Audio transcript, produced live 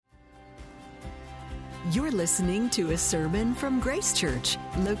You're listening to a sermon from Grace Church,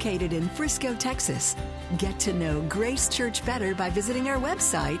 located in Frisco, Texas. Get to know Grace Church better by visiting our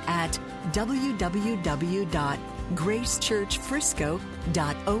website at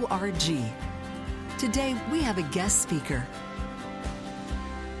www.gracechurchfrisco.org. Today, we have a guest speaker.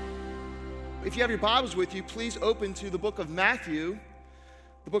 If you have your Bibles with you, please open to the book of Matthew,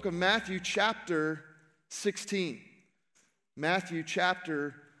 chapter 16. Matthew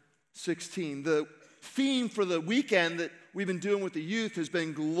chapter 16. The theme for the weekend that we've been doing with the youth has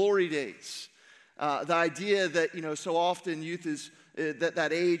been glory days. The idea that, so often youth is, that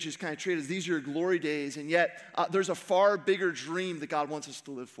age is kind of treated as these are your glory days, and yet there's a far bigger dream that God wants us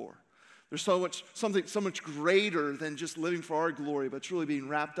to live for. There's something so much greater than just living for our glory, but it's really being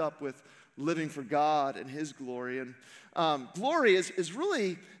wrapped up with living for God and His glory. And glory is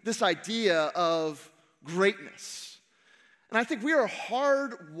really this idea of greatness. And I think we are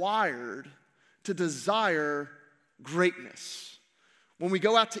hardwired to desire greatness. When we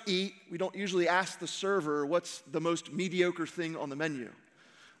go out to eat, we don't usually ask the server what's the most mediocre thing on the menu.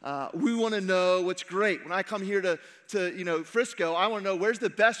 We want to know what's great. When I come here to Frisco, I want to know where's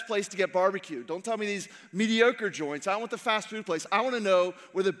the best place to get barbecue. Don't tell me these mediocre joints. I want the fast food place. I want to know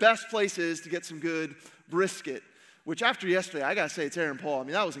where the best place is to get some good brisket, which after yesterday, I got to say it's Aaron Paul. I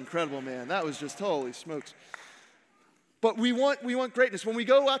mean, that was incredible, man. That was just holy smokes. But we want greatness. When we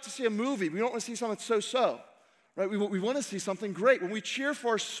go out to see a movie, we don't want to see something so-so, right? We want to see something great. When we cheer for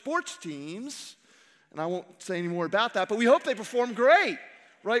our sports teams, and I won't say any more about that, but we hope they perform great,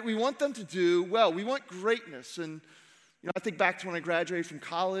 right? We want them to do well. We want greatness. And I think back to when I graduated from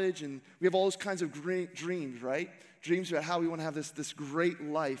college, and we have all those kinds of great dreams, right? Dreams about how we want to have this great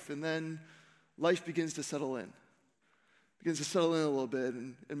life. And then life begins to settle in. Begins to settle in a little bit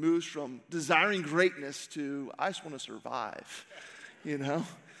and moves from desiring greatness to, I just want to survive, And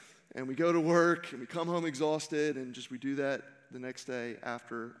we go to work and we come home exhausted and we do that the next day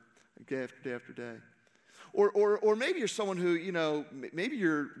after day after day after day. Or maybe you're someone who, maybe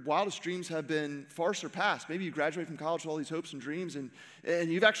your wildest dreams have been far surpassed. Maybe you graduate from college with all these hopes and dreams and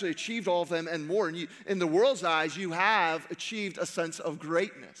you've actually achieved all of them and more. And in the world's eyes, you have achieved a sense of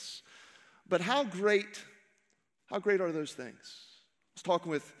greatness. But how great are those things? I was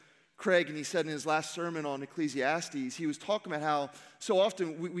talking with Craig, and he said in his last sermon on Ecclesiastes, he was talking about how so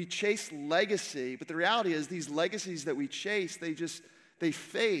often we chase legacy, but the reality is these legacies that we chase, they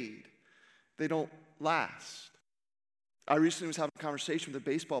fade. They don't last. I recently was having a conversation with a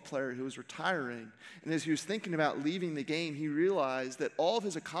baseball player who was retiring, and as he was thinking about leaving the game, he realized that all of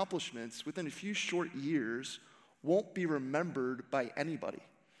his accomplishments within a few short years won't be remembered by anybody.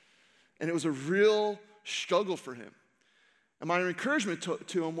 And it was a real struggle for him. And my encouragement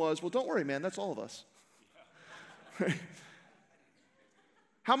to him was, well, don't worry, man, that's all of us. Right?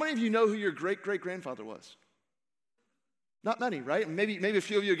 How many of you know who your great-great-grandfather was? Not many, right? Maybe a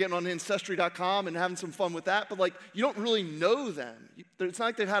few of you are getting on Ancestry.com and having some fun with that, but you don't really know them. It's not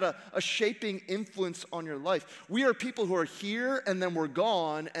like they've had a shaping influence on your life. We are people who are here, and then we're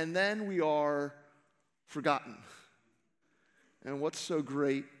gone, and then we are forgotten. And what's so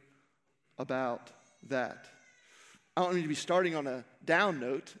great about that? I don't need to be starting on a down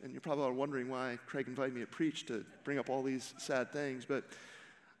note, and you're probably all wondering why Craig invited me to preach to bring up all these sad things, but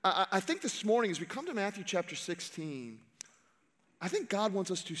I think this morning as we come to Matthew chapter 16, I think God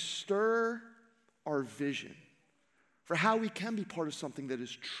wants us to stir our vision for how we can be part of something that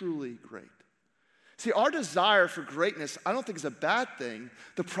is truly great. See, our desire for greatness, I don't think is a bad thing.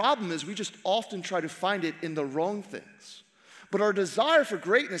 The problem is we just often try to find it in the wrong things. But our desire for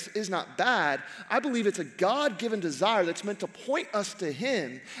greatness is not bad. I believe it's a God-given desire that's meant to point us to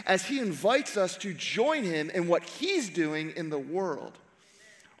Him as He invites us to join Him in what He's doing in the world.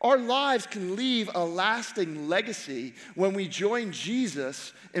 Our lives can leave a lasting legacy when we join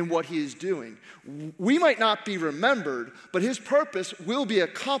Jesus in what He is doing. We might not be remembered, but His purpose will be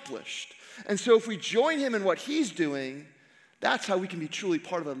accomplished. And so if we join Him in what He's doing, that's how we can be truly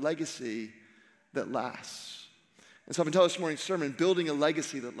part of a legacy that lasts. And so I've been telling this morning's sermon, building a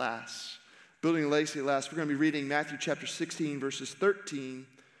legacy that lasts. Building a legacy that lasts. We're going to be reading Matthew chapter 16, verses 13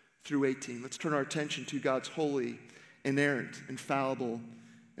 through 18. Let's turn our attention to God's holy, inerrant, infallible,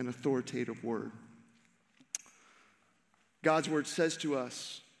 and authoritative word. God's word says to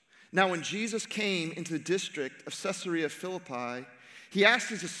us, "Now when Jesus came into the district of Caesarea Philippi, He asked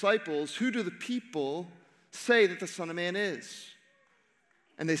His disciples, 'Who do the people say that the Son of Man is?'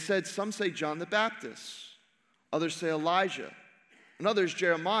 And they said, 'Some say John the Baptist. Others say Elijah, and others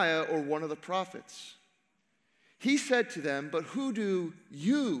Jeremiah or one of the prophets.' He said to them, 'But who do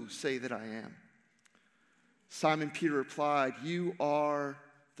you say that I am?' Simon Peter replied, 'You are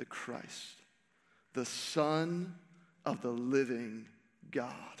the Christ, the Son of the living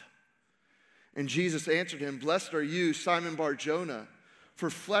God. And Jesus answered him, Blessed are you, Simon Bar-Jonah, for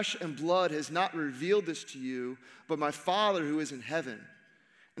flesh and blood has not revealed this to you, but my Father who is in heaven.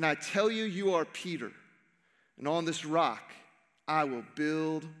 And I tell you, you are Peter, and on this rock I will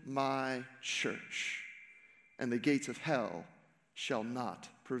build my church, and the gates of hell shall not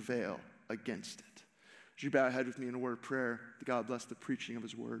prevail against it. Would you bow your head with me in a word of prayer that God bless the preaching of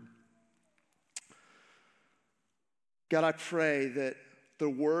his word? God, I pray that the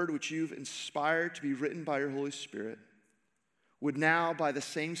word which you've inspired to be written by your Holy Spirit would now, by the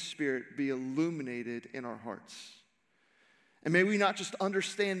same Spirit, be illuminated in our hearts. And may we not just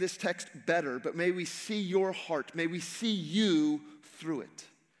understand this text better, but may we see your heart. May we see you through it.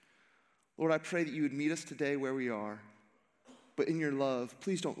 Lord, I pray that you would meet us today where we are, but in your love,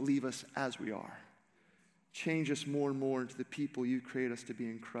 please don't leave us as we are. Change us more and more into the people you create us to be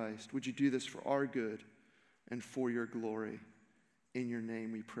in Christ. Would you do this for our good and for your glory? In your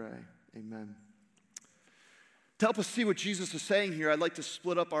name we pray. Amen. To help us see what Jesus is saying here, I'd like to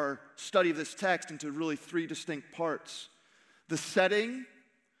split up our study of this text into really three distinct parts: the setting,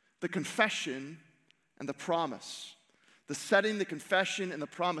 the confession, and the promise. The setting, the confession, and the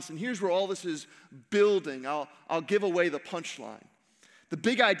promise. And here's where all this is building. I'll give away the punchline. The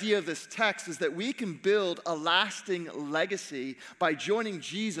big idea of this text is that we can build a lasting legacy by joining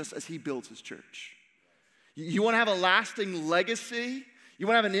Jesus as he builds his church. You want to have a lasting legacy? You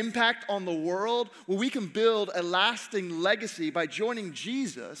want to have an impact on the world? Well, we can build a lasting legacy by joining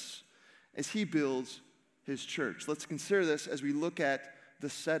Jesus as he builds his church. Let's consider this as we look at the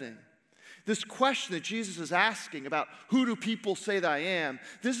setting. This question that Jesus is asking about who do people say that I am,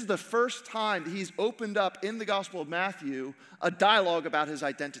 this is the first time that he's opened up in the Gospel of Matthew a dialogue about his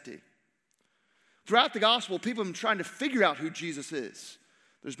identity. Throughout the Gospel, people have been trying to figure out who Jesus is.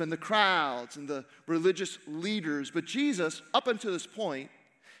 There's been the crowds and the religious leaders, but Jesus, up until this point,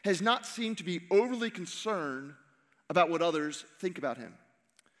 has not seemed to be overly concerned about what others think about him.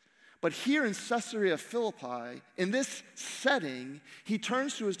 But here in Caesarea Philippi, in this setting, he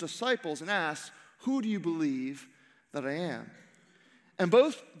turns to his disciples and asks, who do you believe that I am? And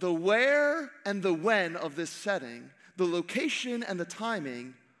both the where and the when of this setting, the location and the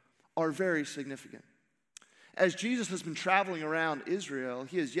timing, are very significant. As Jesus has been traveling around Israel,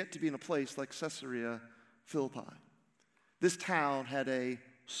 he has yet to be in a place like Caesarea Philippi. This town had a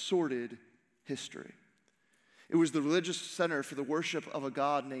sordid history. It was the religious center for the worship of a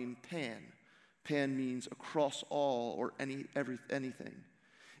god named Pan. Pan means across all or anything.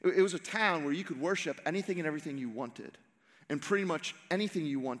 It was a town where you could worship anything and everything you wanted. And pretty much anything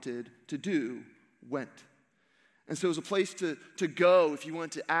you wanted to do went. And so it was a place to go if you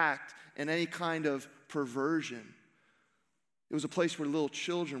wanted to act in any kind of perversion. It was a place where little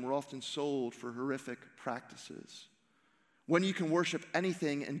children were often sold for horrific practices. When you can worship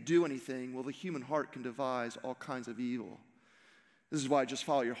anything and do anything, well, the human heart can devise all kinds of evil. This is why just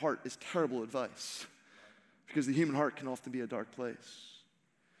follow your heart is terrible advice, because the human heart can often be a dark place.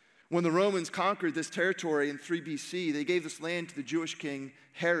 When the Romans conquered this territory in 3 BC, they gave this land to the Jewish king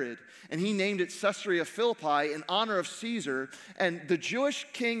Herod, and he named it Caesarea Philippi in honor of Caesar. And the Jewish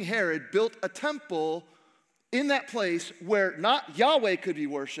king Herod built a temple in that place where not Yahweh could be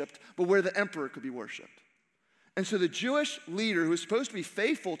worshipped, but where the emperor could be worshipped. And so the Jewish leader, who was supposed to be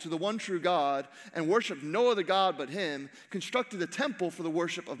faithful to the one true God and worship no other God but him, constructed a temple for the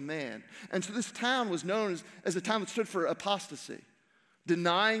worship of man. And so this town was known as a town that stood for apostasy,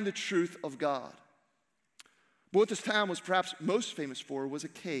 denying the truth of God. But what this town was perhaps most famous for was a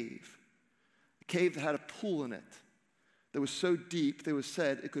cave that had a pool in it that was so deep, they was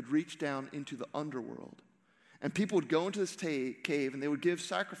said, it could reach down into the underworld. And people would go into this cave and they would give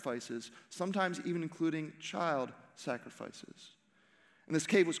sacrifices, sometimes even including child sacrifices. And this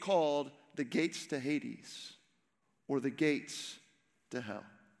cave was called the Gates to Hades, or the Gates to Hell.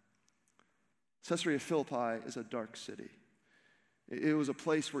 Caesarea Philippi is a dark city. It was a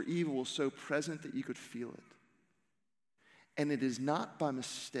place where evil was so present that you could feel it. And it is not by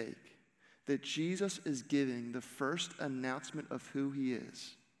mistake that Jesus is giving the first announcement of who he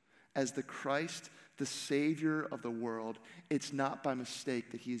is as the Christ, the Savior of the world. It's not by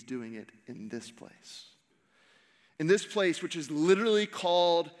mistake that he's doing it in this place. In this place, which is literally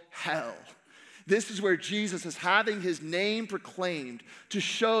called hell. This is where Jesus is having his name proclaimed to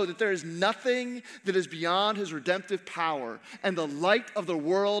show that there is nothing that is beyond his redemptive power, and the light of the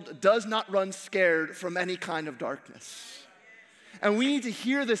world does not run scared from any kind of darkness. And we need to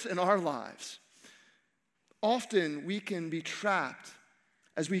hear this in our lives. Often we can be trapped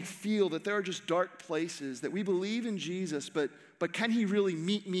as we feel that there are just dark places, that we believe in Jesus, but can he really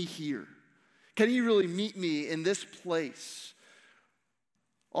meet me here? Can you really meet me in this place?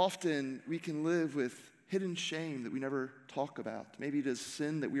 Often we can live with hidden shame that we never talk about. Maybe it is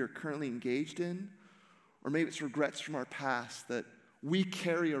sin that we are currently engaged in, or maybe it's regrets from our past that we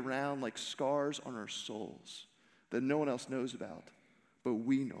carry around like scars on our souls that no one else knows about, but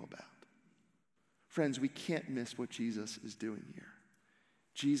we know about. Friends, we can't miss what Jesus is doing here.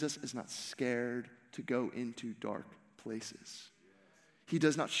 Jesus is not scared to go into dark places. He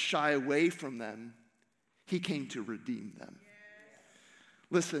does not shy away from them. He came to redeem them.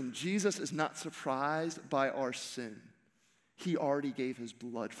 Listen, Jesus is not surprised by our sin. He already gave his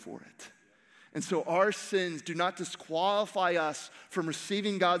blood for it. And so our sins do not disqualify us from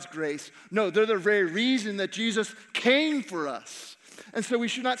receiving God's grace. No, they're the very reason that Jesus came for us. And so we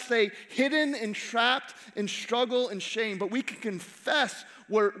should not stay hidden and trapped in struggle and shame, but we can confess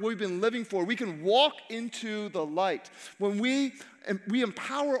what we've been living for. We can walk into the light. When we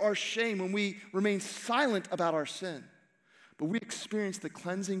empower our shame, when we remain silent about our sin, but we experience the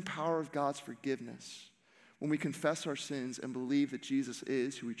cleansing power of God's forgiveness when we confess our sins and believe that Jesus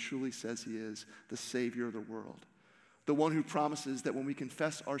is who he truly says he is, the Savior of the world. The one who promises that when we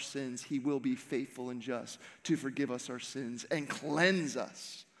confess our sins, he will be faithful and just to forgive us our sins and cleanse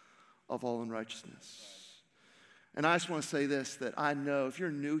us of all unrighteousness. And I just want to say this, that I know, if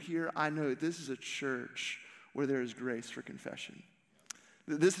you're new here, I know this is a church where there is grace for confession.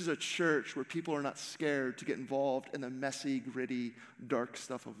 This is a church where people are not scared to get involved in the messy, gritty, dark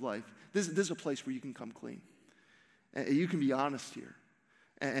stuff of life. This is a place where you can come clean. And you can be honest here.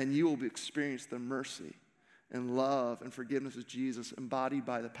 And you will experience the mercy and love and forgiveness of Jesus embodied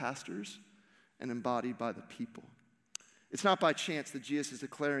by the pastors and embodied by the people. It's not by chance that Jesus is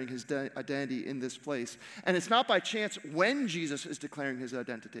declaring his identity in this place. And it's not by chance when Jesus is declaring his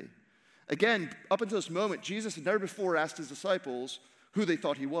identity. Again, up until this moment, Jesus had never before asked his disciples who they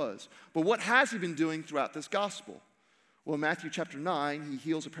thought he was. But what has he been doing throughout this gospel? Well, in Matthew chapter 9, he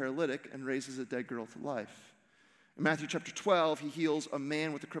heals a paralytic and raises a dead girl to life. In Matthew chapter 12, he heals a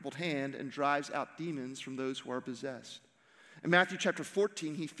man with a crippled hand and drives out demons from those who are possessed. In Matthew chapter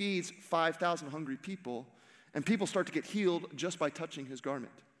 14, he feeds 5,000 hungry people, and people start to get healed just by touching his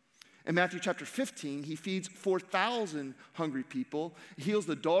garment. In Matthew chapter 15, he feeds 4,000 hungry people, heals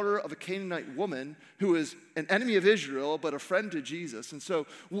the daughter of a Canaanite woman who is an enemy of Israel, but a friend to Jesus. And so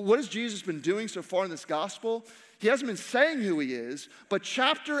what has Jesus been doing so far in this gospel? He hasn't been saying who he is, but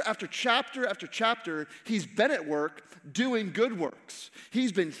chapter after chapter after chapter, he's been at work doing good works.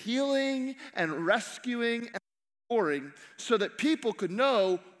 He's been healing and rescuing and restoring so that people could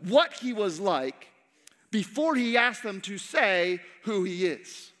know what he was like before he asked them to say who he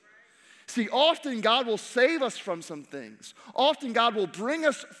is. See, often God will save us from some things. Often God will bring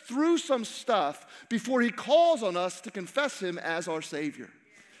us through some stuff before he calls on us to confess him as our Savior.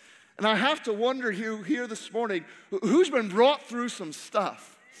 And I have to wonder here this morning, who's been brought through some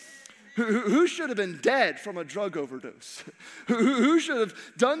stuff? Who should have been dead from a drug overdose? Who should have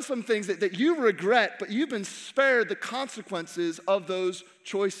done some things that you regret, but you've been spared the consequences of those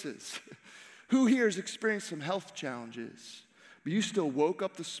choices? Who here has experienced some health challenges, but you still woke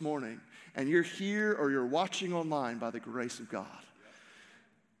up this morning and you're here or you're watching online by the grace of God?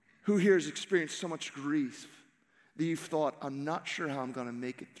 Who here has experienced so much grief that you've thought, I'm not sure how I'm going to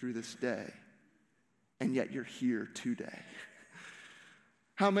make it through this day, and yet you're here today?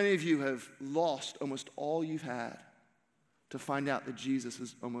 How many of you have lost almost all you've had to find out that Jesus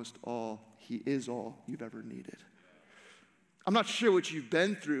is almost all, he is all you've ever needed? I'm not sure what you've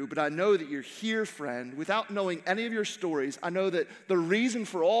been through, but I know that you're here, friend. Without knowing any of your stories, I know that the reason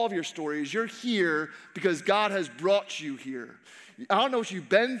for all of your stories, you're here because God has brought you here. I don't know what you've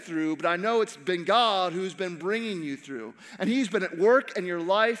been through, but I know it's been God who's been bringing you through. And he's been at work in your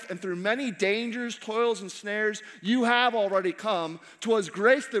life, and through many dangers, toils, and snares, you have already come. 'Twas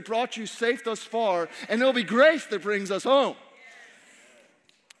grace that brought you safe thus far, and it'll be grace that brings us home.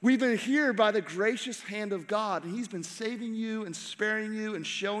 We've been here by the gracious hand of God, and he's been saving you and sparing you and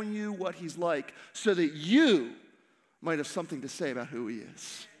showing you what he's like so that you might have something to say about who he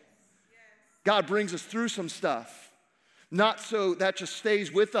is. God brings us through some stuff, not so that just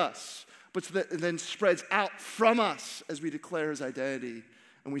stays with us, but so that it then spreads out from us as we declare his identity.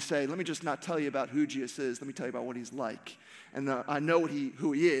 And we say, let me just not tell you about who Jesus is, let me tell you about what he's like. And I know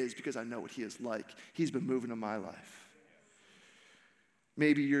who he is because I know what he is like. He's been moving in my life.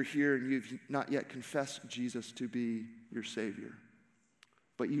 Maybe you're here and you've not yet confessed Jesus to be your Savior,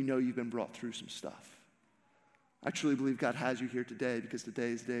 but you know you've been brought through some stuff. I truly believe God has you here today because today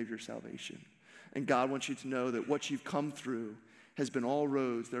is the day of your salvation. And God wants you to know that what you've come through has been all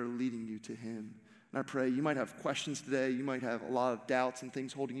roads that are leading you to him And I pray you might have questions today. You might have a lot of doubts and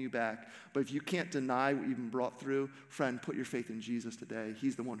things holding you back. But if you can't deny what you've been brought through, friend, put your faith in Jesus today.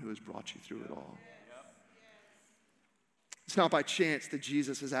 He's the one who has brought you through it all. It's not by chance that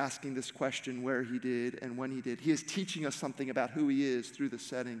Jesus is asking this question where he did and when he did. He is teaching us something about who he is through the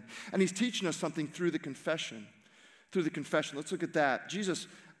setting. And he's teaching us something through the confession. Through the confession. Let's look at that. Jesus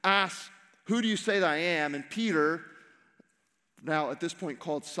asks, who do you say that I am? And Peter, now at this point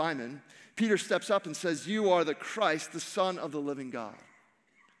called Simon, Peter steps up and says, you are the Christ, the Son of the living God.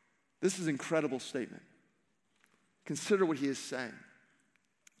 This is an incredible statement. Consider what he is saying.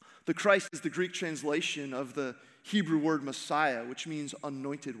 The Christ is the Greek translation of the Hebrew word Messiah, which means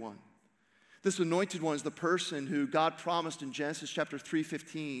anointed one. This anointed one is the person who God promised in Genesis chapter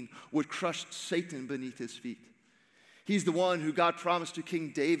 3:15 would crush Satan beneath his feet. He's the one who God promised to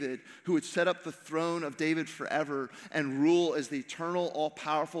King David, who would set up the throne of David forever and rule as the eternal,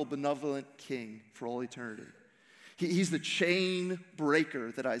 all-powerful, benevolent king for all eternity. He's the chain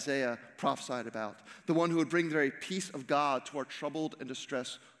breaker that Isaiah prophesied about, the one who would bring the very peace of God to our troubled and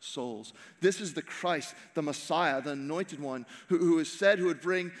distressed souls. This is the Christ, the Messiah, the anointed one, who is said who would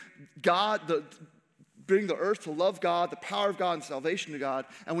bring bring the earth to love God, the power of God and salvation to God.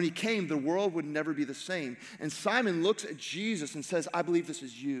 And when he came, the world would never be the same. And Simon looks at Jesus and says, I believe this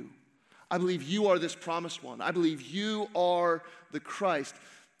is you. I believe you are this promised one. I believe you are the Christ.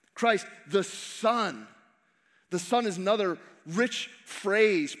 Christ, the Son. The Son is another rich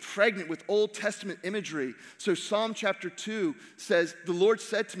phrase, pregnant with Old Testament imagery. So Psalm chapter 2 says, the Lord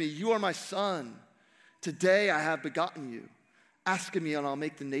said to me, you are my Son. Today I have begotten you. Ask of me and I'll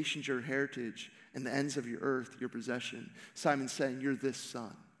make the nations your heritage and the ends of your earth your possession. Simon's saying, you're this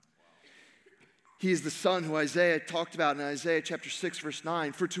Son. He is the Son who Isaiah talked about in Isaiah chapter 6, verse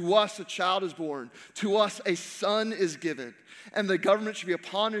 9. For to us a child is born, to us a son is given, and the government shall be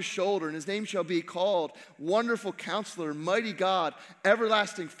upon his shoulder, and his name shall be called Wonderful Counselor, Mighty God,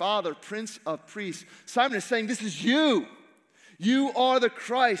 Everlasting Father, Prince of Peace. Simon is saying, this is you. You are the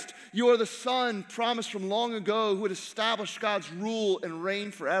Christ. You are the Son promised from long ago who would establish God's rule and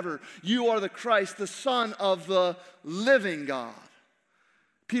reign forever. You are the Christ, the Son of the living God.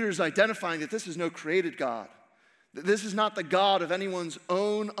 Peter is identifying that this is no created God. This is not the God of anyone's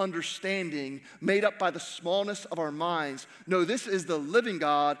own understanding made up by the smallness of our minds. No, this is the living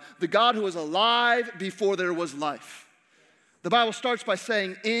God, the God who was alive before there was life. The Bible starts by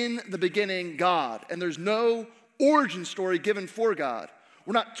saying, in the beginning, God. And there's no origin story given for God.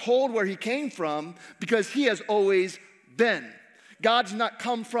 We're not told where he came from because he has always been. God does not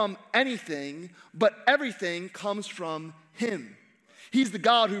come from anything, but everything comes from him. He's the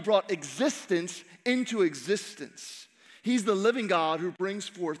God who brought existence into existence. He's the living God who brings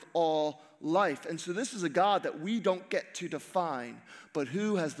forth all life. And so this is a God that we don't get to define, but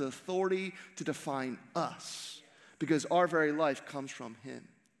who has the authority to define us, because our very life comes from him.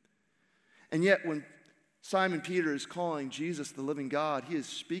 And yet when Simon Peter is calling Jesus the living God, he is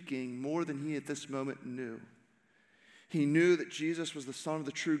speaking more than he at this moment knew. He knew that Jesus was the Son of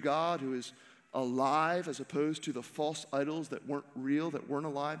the true God who is alive as opposed to the false idols that weren't real, that weren't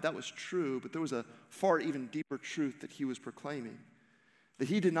alive. That was true, but there was a far even deeper truth that he was proclaiming that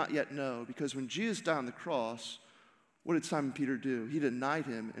he did not yet know, because when Jesus died on the cross, what did Simon Peter do? He denied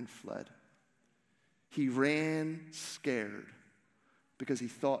him and fled. He ran scared because he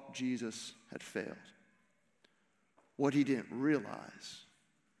thought Jesus had failed. What he didn't realize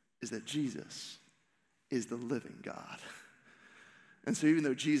is that Jesus is the living God. And so even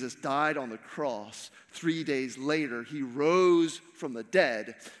though Jesus died on the cross, 3 days later, he rose from the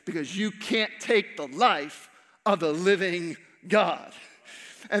dead, because you can't take the life of the living God.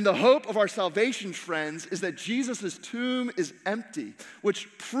 And the hope of our salvation, friends, is that Jesus' tomb is empty,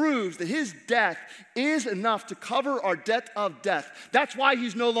 which proves that his death is enough to cover our debt of death. That's why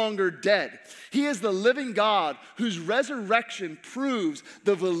he's no longer dead. He is the living God whose resurrection proves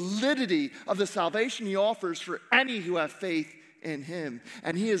the validity of the salvation he offers for any who have faith in him.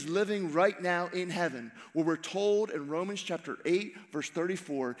 And he is living right now in heaven, where we're told in Romans chapter 8, verse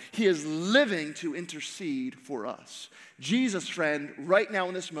 34, he is living to intercede for us. Jesus, friend, right now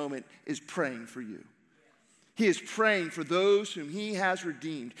in this moment is praying for you. He is praying for those whom he has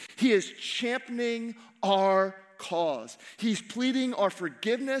redeemed. He is championing our cause. He's pleading our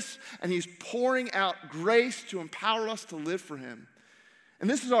forgiveness, and he's pouring out grace to empower us to live for him. And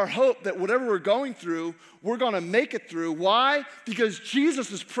this is our hope, that whatever we're going through, we're going to make it through. Why? Because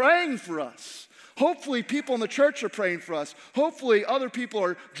Jesus is praying for us. Hopefully people in the church are praying for us. Hopefully other people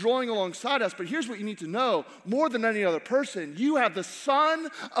are drawing alongside us. But here's what you need to know. More than any other person, you have the Son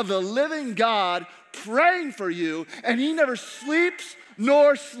of the living God praying for you, and he never sleeps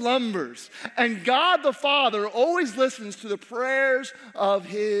nor slumbers. And God the Father always listens to the prayers of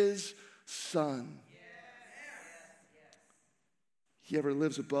his Son. He ever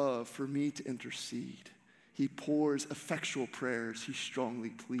lives above for me to intercede. He pours effectual prayers. He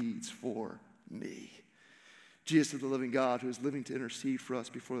strongly pleads for me. Jesus is the living God who is living to intercede for us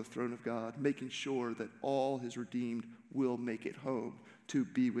before the throne of God, making sure that all his redeemed will make it home to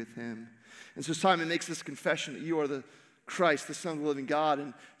be with him. And so Simon makes this confession that you are the Christ, the Son of the living God.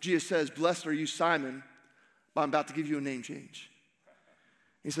 And Jesus says, blessed are you, Simon, but I'm about to give you a name change.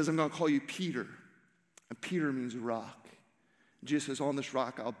 He says, I'm going to call you Peter. And Peter means rock. Jesus says, on this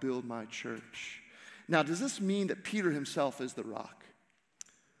rock I'll build my church. Now, does this mean that Peter himself is the rock?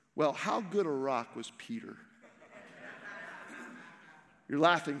 Well, how good a rock was Peter? You're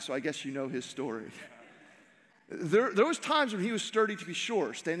laughing, so I guess you know his story. There was times when he was sturdy, to be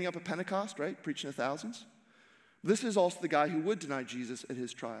sure, standing up at Pentecost, right, preaching to thousands. This is also the guy who would deny Jesus at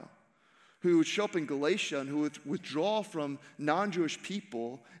his trial, who would show up in Galatia and who would withdraw from non-Jewish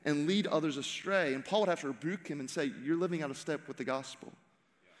people and lead others astray. And Paul would have to rebuke him and say, you're living out of step with the gospel.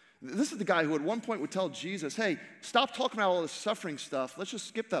 This is the guy who at one point would tell Jesus, hey, stop talking about all this suffering stuff. Let's just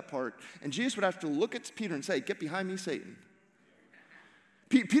skip that part. And Jesus would have to look at Peter and say, get behind me, Satan.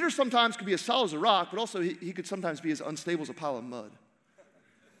 Peter sometimes could be as solid as a rock, but also he could sometimes be as unstable as a pile of mud.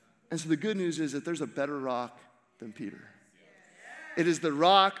 And so the good news is that there's a better rock than Peter. It is the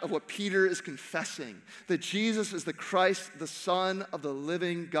rock of what Peter is confessing, that Jesus is the Christ, the Son of the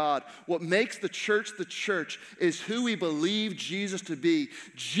living God. What makes the church is who we believe Jesus to be.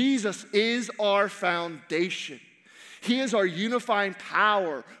 Jesus is our foundation. He is our unifying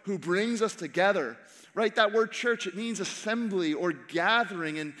power who brings us together. Right, that word church, it means assembly or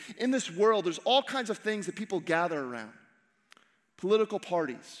gathering. And in this world, there's all kinds of things that people gather around. Political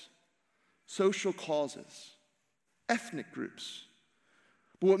parties, social causes, ethnic groups.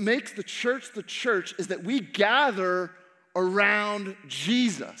 But what makes the church is that we gather around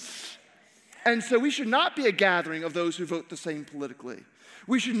Jesus. And so we should not be a gathering of those who vote the same politically.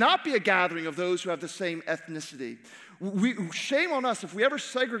 We should not be a gathering of those who have the same ethnicity. Shame on us if we ever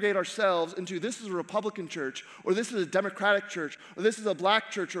segregate ourselves into this is a Republican church, or this is a Democratic church, or this is a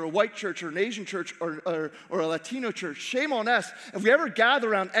black church, or a white church, or an Asian church, or a Latino church. Shame on us if we ever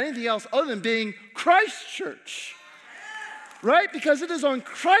gather around anything else other than being Christ's church. Right? Because it is on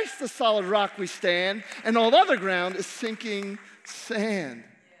Christ the solid rock we stand, and all other ground is sinking sand.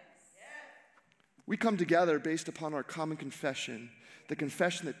 We come together based upon our common confession. The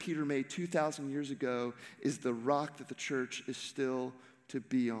confession that Peter made 2,000 years ago is the rock that the church is still to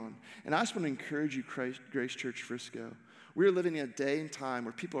be on. And I just want to encourage you, Grace Church Frisco. We're living in a day and time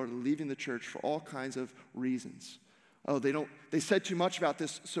where people are leaving the church for all kinds of reasons. Oh, they said too much about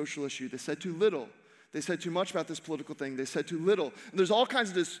this social issue. They said too little. They said too much about this political thing. They said too little. And there's all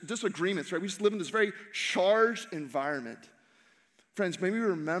kinds of disagreements, right? We just live in this very charged environment. Friends, may we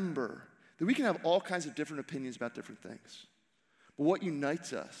remember that we can have all kinds of different opinions about different things. But what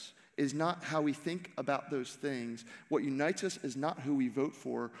unites us is not how we think about those things. What unites us is not who we vote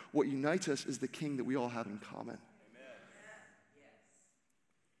for. What unites us is the King that we all have in common. Amen.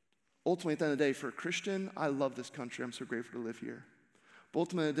 Ultimately, at the end of the day, for a Christian, I love this country. I'm so grateful to live here. But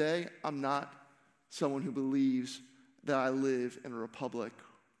ultimately, at the end of the day, I'm not someone who believes that I live in a republic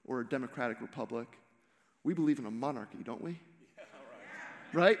or a democratic republic. We believe in a monarchy, don't we? Yeah,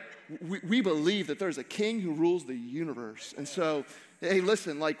 right? We believe that there's a king who rules the universe. And so, hey,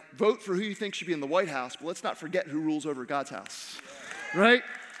 listen, vote for who you think should be in the White House, but let's not forget who rules over God's house. Right?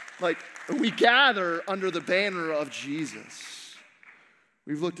 We gather under the banner of Jesus.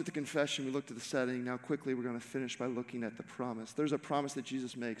 We've looked at the confession, we looked at the setting. Now quickly we're going to finish by looking at the promise. There's a promise that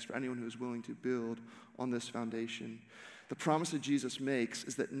Jesus makes for anyone who is willing to build on this foundation. The promise that Jesus makes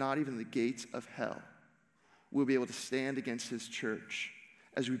is that not even the gates of hell will be able to stand against his church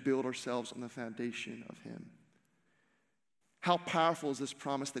as we build ourselves on the foundation of him. How powerful is this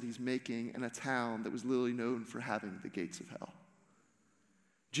promise that he's making in a town that was literally known for having the gates of hell?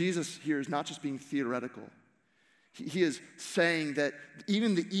 Jesus here is not just being theoretical. He is saying that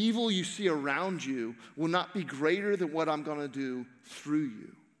even the evil you see around you will not be greater than what I'm going to do through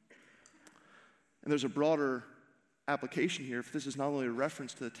you. And there's a broader application here. If this is not only a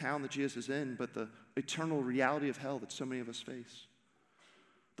reference to the town that Jesus is in, but the eternal reality of hell that so many of us face.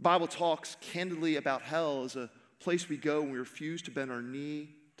 The Bible talks candidly about hell as a place we go when we refuse to bend our knee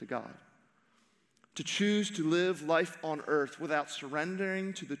to God. To choose to live life on earth without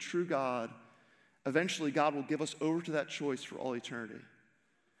surrendering to the true God eventually God will give us over to that choice for all eternity.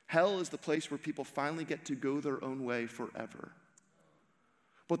 Hell is the place where people finally get to go their own way forever.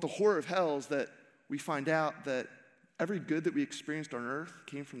 But the horror of hell is that we find out that every good that we experienced on earth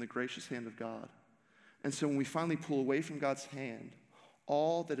came from the gracious hand of God. And so when we finally pull away from God's hand,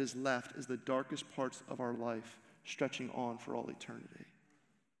 all that is left is the darkest parts of our life stretching on for all eternity.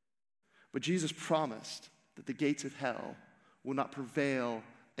 But Jesus promised that the gates of hell will not prevail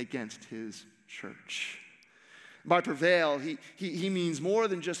against his church. By prevail, he means more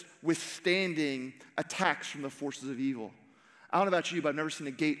than just withstanding attacks from the forces of evil. I don't know about you, but I've never seen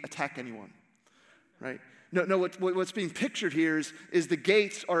a gate attack anyone, right? No, what's being pictured here is the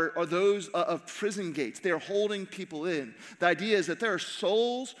gates are those of prison gates. They are holding people in. The idea is that there are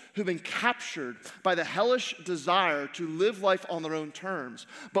souls who've been captured by the hellish desire to live life on their own terms.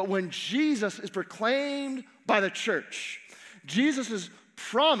 But when Jesus is proclaimed by the church, Jesus'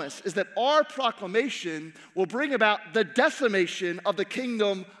 promise is that our proclamation will bring about the decimation of the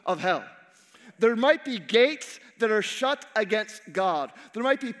kingdom of hell. There might be gates that are shut against God. There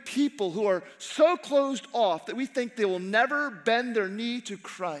might be people who are so closed off that we think they will never bend their knee to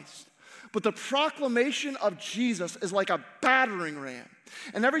Christ. But the proclamation of Jesus is like a battering ram.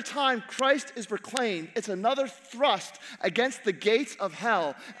 And every time Christ is proclaimed, it's another thrust against the gates of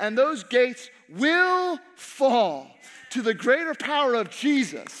hell. And those gates will fall to the greater power of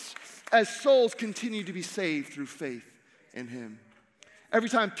Jesus as souls continue to be saved through faith in him. Every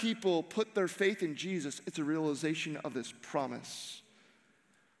time people put their faith in Jesus, it's a realization of this promise.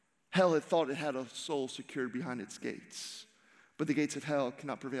 Hell had thought it had a soul secured behind its gates, but the gates of hell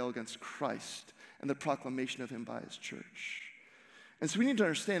cannot prevail against Christ and the proclamation of him by his church. And so we need to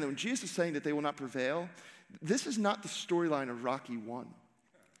understand that when Jesus is saying that they will not prevail, this is not the storyline of Rocky 1.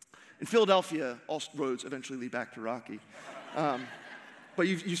 In Philadelphia, all roads eventually lead back to Rocky. But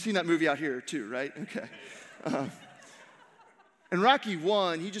you've seen that movie out here too, right? Okay. In Rocky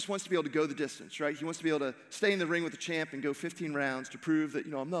 1, he just wants to be able to go the distance, right? He wants to be able to stay in the ring with the champ and go 15 rounds to prove that,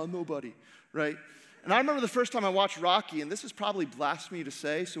 I'm not nobody, right? And I remember the first time I watched Rocky, and this is probably blasphemy to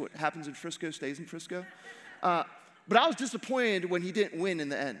say, so what happens in Frisco stays in Frisco. But I was disappointed when he didn't win in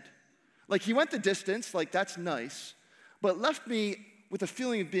the end. Like, he went the distance, like, that's nice, but it left me with a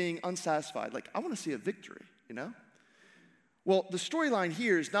feeling of being unsatisfied. Like, I want to see a victory, Well, the storyline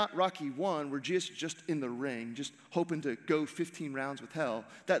here is not Rocky 1, where Jesus is just in the ring, just hoping to go 15 rounds with hell.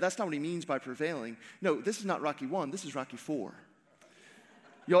 That's not what he means by prevailing. No, this is not Rocky 1, this is Rocky 4.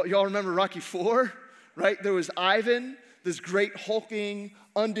 Y'all remember Rocky 4, right? There was Ivan, this great hulking,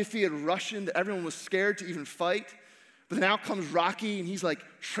 undefeated Russian that everyone was scared to even fight. But then out comes Rocky, and he's like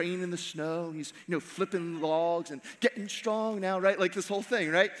training in the snow. He's, flipping logs and getting strong now, right? Like this whole thing,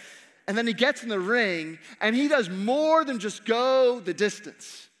 right? And then he gets in the ring, and he does more than just go the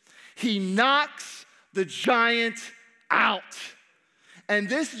distance. He knocks the giant out. And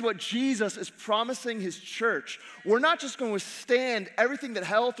this is what Jesus is promising his church. We're not just going to withstand everything that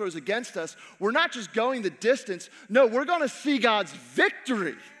hell throws against us. We're not just going the distance. No, we're going to see God's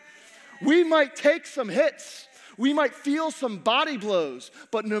victory. We might take some hits. We might feel some body blows,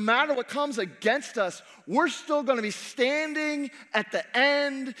 but no matter what comes against us, we're still going to be standing at the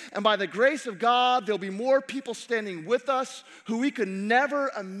end, and by the grace of God, there'll be more people standing with us who we could never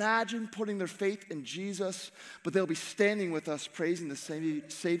imagine putting their faith in Jesus, but they'll be standing with us praising the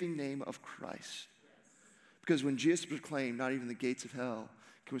saving name of Christ. Because when Jesus proclaimed, not even the gates of hell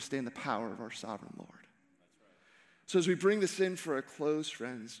can withstand the power of our sovereign Lord. So as we bring this in for a close,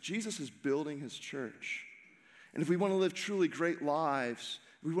 friends, Jesus is building his church. And if we want to live truly great lives,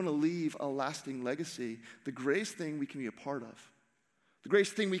 if we want to leave a lasting legacy, the greatest thing we can be a part of, the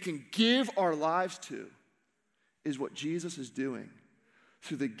greatest thing we can give our lives to is what Jesus is doing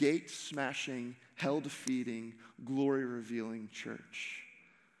through the gate-smashing, hell-defeating, glory-revealing church.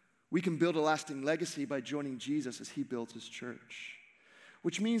 We can build a lasting legacy by joining Jesus as he builds his church,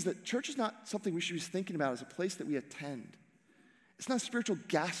 which means that church is not something we should be thinking about as a place that we attend. It's not a spiritual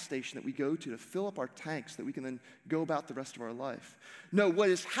gas station that we go to fill up our tanks that we can then go about the rest of our life. No, what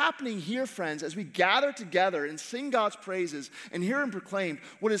is happening here, friends, as we gather together and sing God's praises and hear him proclaimed,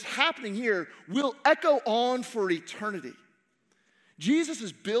 what is happening here will echo on for eternity. Jesus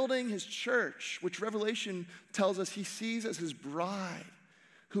is building his church, which Revelation tells us he sees as his bride,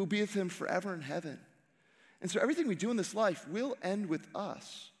 who will be with him forever in heaven. And so everything we do in this life will end with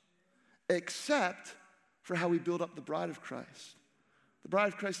us, except for how we build up the bride of Christ. The bride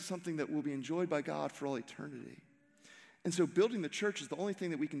of Christ is something that will be enjoyed by God for all eternity. And so building the church is the only thing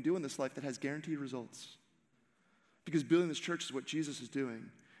that we can do in this life that has guaranteed results. Because building this church is what Jesus is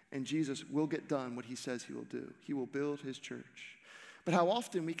doing. And Jesus will get done what he says he will do. He will build his church. But how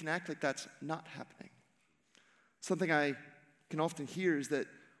often we can act like that's not happening. Something I can often hear is that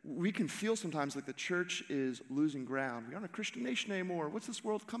we can feel sometimes like the church is losing ground. We aren't a Christian nation anymore. What's this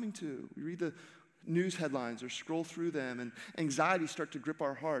world coming to? We read the news headlines or scroll through them, and anxieties start to grip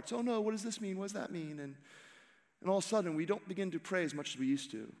our hearts. Oh no, what does this mean? What does that mean? And all of a sudden, we don't begin to pray as much as we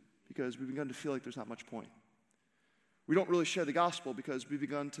used to because we've begun to feel like there's not much point. We don't really share the gospel because we've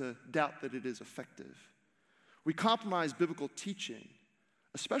begun to doubt that it is effective. We compromise biblical teaching,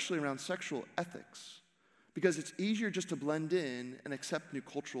 especially around sexual ethics, because it's easier just to blend in and accept new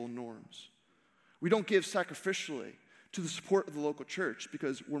cultural norms. We don't give sacrificially to the support of the local church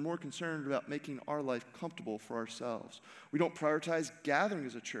because we're more concerned about making our life comfortable for ourselves. We don't prioritize gathering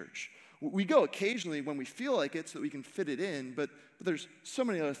as a church. We go occasionally when we feel like it so that we can fit it in, but there's so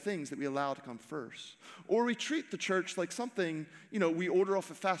many other things that we allow to come first. Or we treat the church like something, we order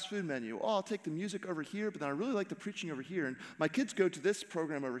off a fast food menu. Oh, I'll take the music over here, but then I really like the preaching over here. And my kids go to this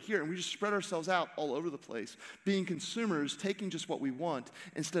program over here. And we just spread ourselves out all over the place, being consumers, taking just what we want,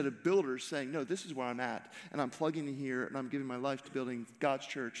 instead of builders saying, no, this is where I'm at. And I'm plugging in here, and I'm giving my life to building God's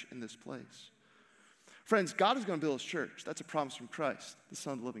church in this place. Friends, God is going to build his church. That's a promise from Christ, the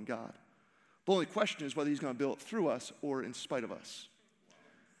Son of the living God. The only question is whether he's going to build it through us or in spite of us.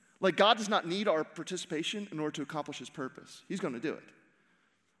 Like, God does not need our participation in order to accomplish his purpose. He's going to do it.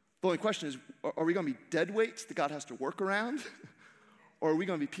 The only question is, are we going to be dead weights that God has to work around? Or are we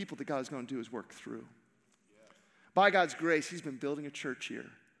going to be people that God is going to do his work through? By God's grace, he's been building a church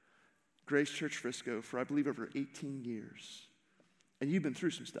here, Grace Church Frisco, for I believe over 18 years. And you've been through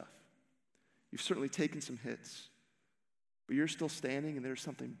some stuff. You've certainly taken some hits. But you're still standing, and there's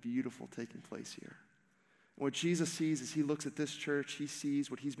something beautiful taking place here. And what Jesus sees as he looks at this church, he sees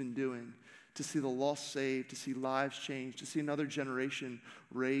what he's been doing to see the lost saved, to see lives changed, to see another generation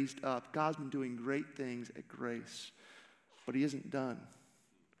raised up. God's been doing great things at Grace, but he isn't done.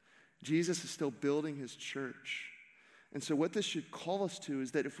 Jesus is still building his church. And so what this should call us to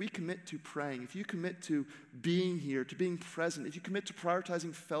is that if we commit to praying, if you commit to being here, to being present, if you commit to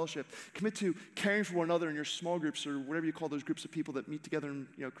prioritizing fellowship, commit to caring for one another in your small groups or whatever you call those groups of people that meet together in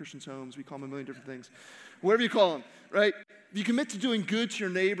Christians' homes, we call them a million different things, whatever you call them, right? If you commit to doing good to your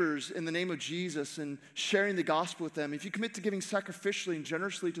neighbors in the name of Jesus and sharing the gospel with them, if you commit to giving sacrificially and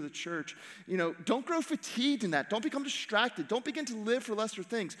generously to the church, don't grow fatigued in that. Don't become distracted. Don't begin to live for lesser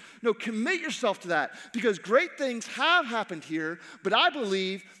things. No, commit yourself to that because great things have happened here, but I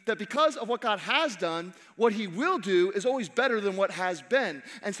believe that because of what God has done, what he will do is always better than what has been.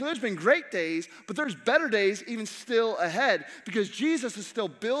 And so there's been great days, but there's better days even still ahead because Jesus is still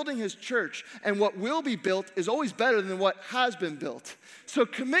building his church, and what will be built is always better than what has been built. So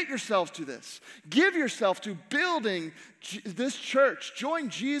commit yourself to this. Give yourself to building this church. Join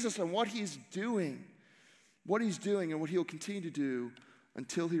Jesus on what he's doing and what he'll continue to do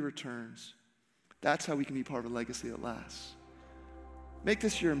until he returns. That's how we can be part of a legacy that lasts. Make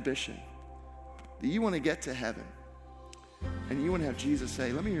this your ambition, that you want to get to heaven, and you want to have Jesus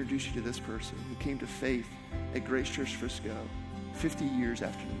say, let me introduce you to this person who came to faith at Grace Church Frisco 50 years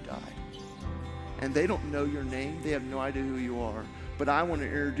after you died. And they don't know your name, they have no idea who you are, but I want to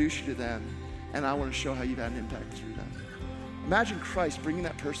introduce you to them, and I want to show how you've had an impact through them. Imagine Christ bringing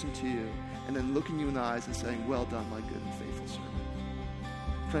that person to you, and then looking you in the eyes and saying, well done, my good and faithful servant.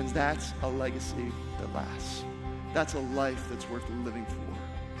 Friends, that's a legacy that lasts. That's a life that's worth living for.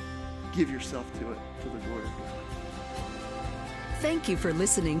 Give yourself to it for the glory of God. Thank you for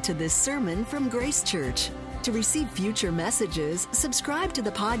listening to this sermon from Grace Church. To receive future messages, subscribe to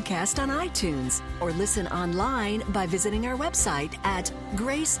the podcast on iTunes or listen online by visiting our website at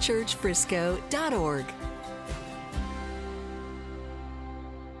gracechurchfrisco.org.